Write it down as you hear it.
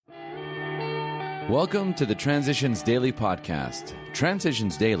Welcome to the Transitions Daily podcast.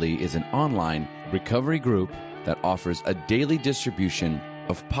 Transitions Daily is an online recovery group that offers a daily distribution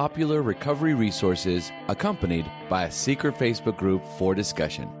of popular recovery resources accompanied by a secret Facebook group for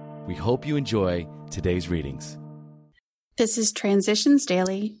discussion. We hope you enjoy today's readings. This is Transitions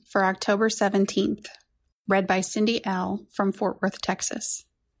Daily for October 17th, read by Cindy L. from Fort Worth, Texas.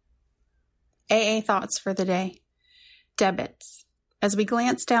 AA thoughts for the day. Debits. As we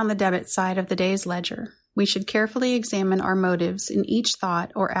glance down the debit side of the day's ledger, we should carefully examine our motives in each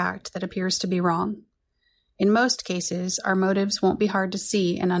thought or act that appears to be wrong. In most cases, our motives won't be hard to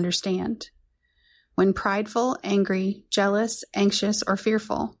see and understand. When prideful, angry, jealous, anxious, or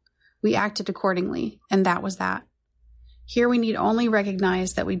fearful, we acted accordingly, and that was that. Here we need only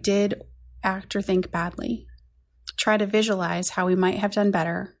recognize that we did act or think badly. Try to visualize how we might have done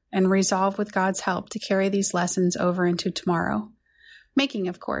better, and resolve with God's help to carry these lessons over into tomorrow. Making,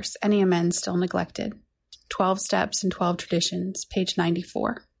 of course, any amends still neglected. 12 Steps and 12 Traditions, page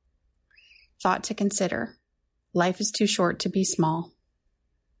 94. Thought to consider. Life is too short to be small.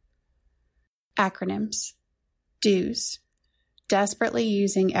 Acronyms. DO's. Desperately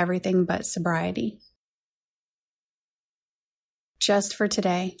using everything but sobriety. Just for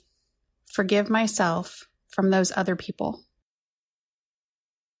today. Forgive myself from those other people.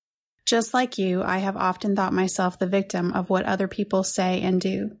 Just like you, I have often thought myself the victim of what other people say and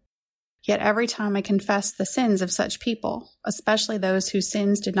do. Yet every time I confess the sins of such people, especially those whose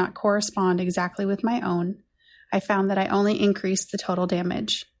sins did not correspond exactly with my own, I found that I only increased the total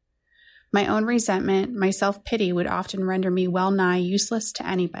damage. My own resentment, my self-pity would often render me well nigh useless to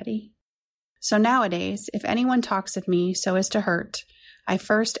anybody. So nowadays, if anyone talks of me so as to hurt, I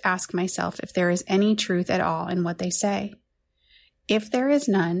first ask myself if there is any truth at all in what they say. If there is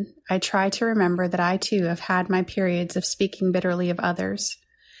none, I try to remember that I too have had my periods of speaking bitterly of others.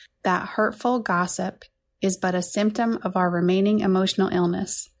 That hurtful gossip is but a symptom of our remaining emotional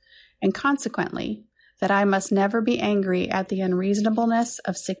illness, and consequently, that I must never be angry at the unreasonableness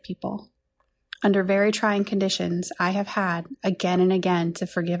of sick people. Under very trying conditions, I have had, again and again, to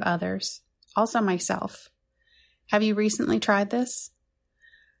forgive others, also myself. Have you recently tried this?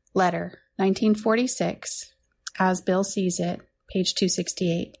 Letter, 1946, As Bill Sees It, page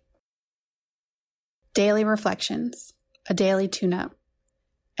 268. Daily Reflections, a daily tune-up.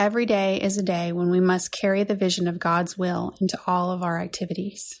 Every day is a day when we must carry the vision of God's will into all of our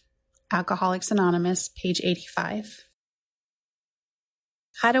activities. Alcoholics Anonymous, page 85.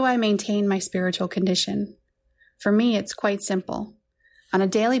 How do I maintain my spiritual condition? For me, it's quite simple. On a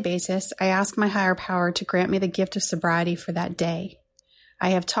daily basis, I ask my higher power to grant me the gift of sobriety for that day.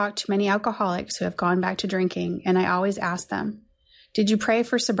 I have talked to many alcoholics who have gone back to drinking, and I always ask them, did you pray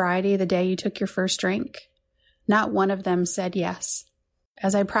for sobriety the day you took your first drink? Not one of them said yes.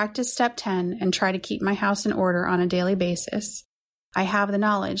 As I practice step 10 and try to keep my house in order on a daily basis, I have the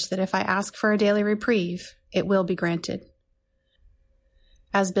knowledge that if I ask for a daily reprieve, it will be granted.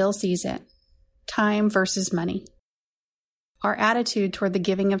 As Bill Sees It. Time versus money. Our attitude toward the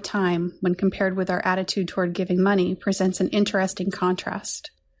giving of time, when compared with our attitude toward giving money, presents an interesting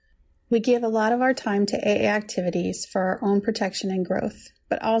contrast. We give a lot of our time to AA activities for our own protection and growth,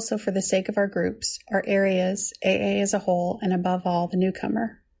 but also for the sake of our groups, our areas, AA as a whole, and above all, the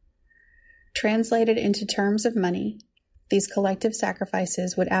newcomer. Translated into terms of money, these collective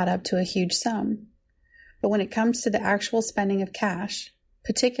sacrifices would add up to a huge sum. But when it comes to the actual spending of cash,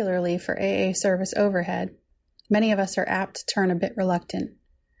 particularly for AA service overhead, many of us are apt to turn a bit reluctant.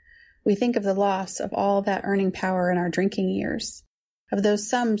 We think of the loss of all that earning power in our drinking years, of those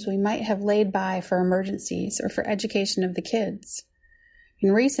sums we might have laid by for emergencies or for education of the kids.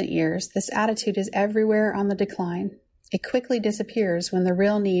 In recent years, this attitude is everywhere on the decline. It quickly disappears when the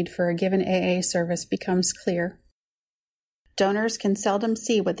real need for a given AA service becomes clear. Donors can seldom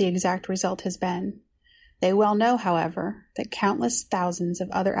see what the exact result has been. They well know, however, that countless thousands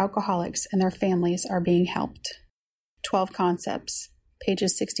of other alcoholics and their families are being helped. 12 Concepts,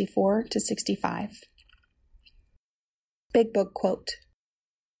 pages 64 to 65. Big Book quote.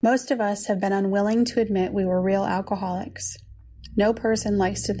 Most of us have been unwilling to admit we were real alcoholics. No person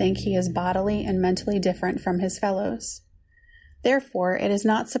likes to think he is bodily and mentally different from his fellows. Therefore, it is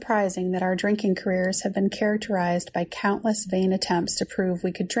not surprising that our drinking careers have been characterized by countless vain attempts to prove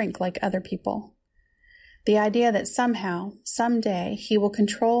we could drink like other people. The idea that somehow, someday, he will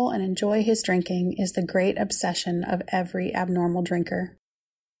control and enjoy his drinking is the great obsession of every abnormal drinker.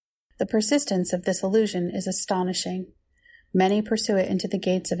 The persistence of this illusion is astonishing. Many pursue it into the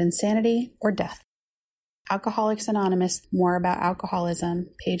gates of insanity or death. Alcoholics Anonymous, More About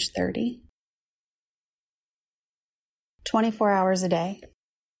Alcoholism, page 30. 24 hours a day.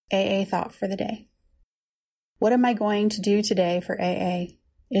 AA thought for the day. What am I going to do today for AA?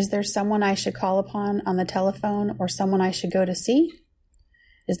 Is there someone I should call upon on the telephone or someone I should go to see?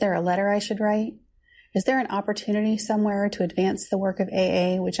 Is there a letter I should write? Is there an opportunity somewhere to advance the work of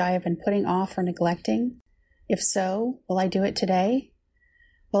AA which I have been putting off or neglecting? If so, will I do it today?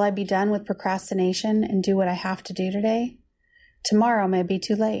 Will I be done with procrastination and do what I have to do today? Tomorrow may be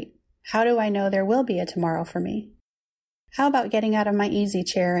too late. How do I know there will be a tomorrow for me? How about getting out of my easy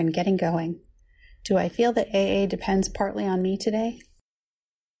chair and getting going? Do I feel that AA depends partly on me today?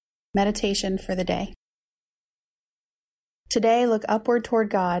 Meditation for the day. Today, look upward toward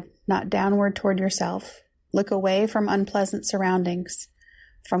God, not downward toward yourself. Look away from unpleasant surroundings,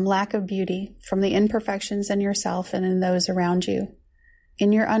 from lack of beauty, from the imperfections in yourself and in those around you.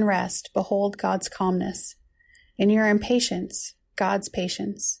 In your unrest, behold God's calmness. In your impatience, God's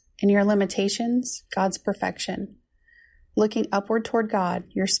patience. In your limitations, God's perfection. Looking upward toward God,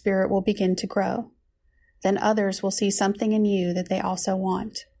 your spirit will begin to grow. Then others will see something in you that they also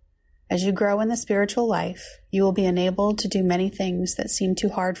want. As you grow in the spiritual life, you will be enabled to do many things that seemed too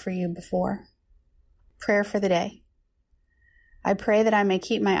hard for you before. Prayer for the day. I pray that I may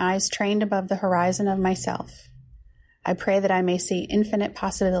keep my eyes trained above the horizon of myself. I pray that I may see infinite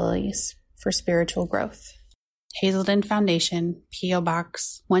possibilities for spiritual growth. Hazelden Foundation, P.O.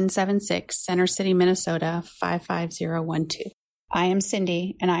 Box 176, Center City, Minnesota 55012. I am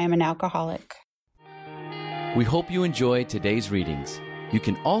Cindy, and I am an alcoholic. We hope you enjoyed today's readings. You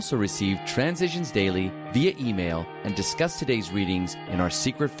can also receive Transitions Daily via email and discuss today's readings in our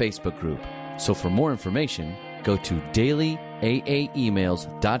secret Facebook group. So for more information, go to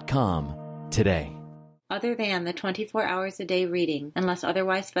dailyaaemails.com today. Other than the 24 hours a day reading, unless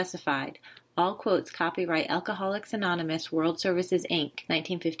otherwise specified, all quotes copyright Alcoholics Anonymous World Services, Inc.,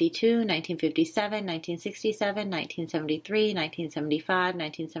 1952, 1957, 1967, 1973, 1975,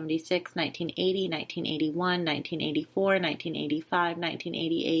 1976, 1980, 1981, 1984, 1985,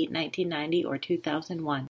 1988, 1990, or 2001.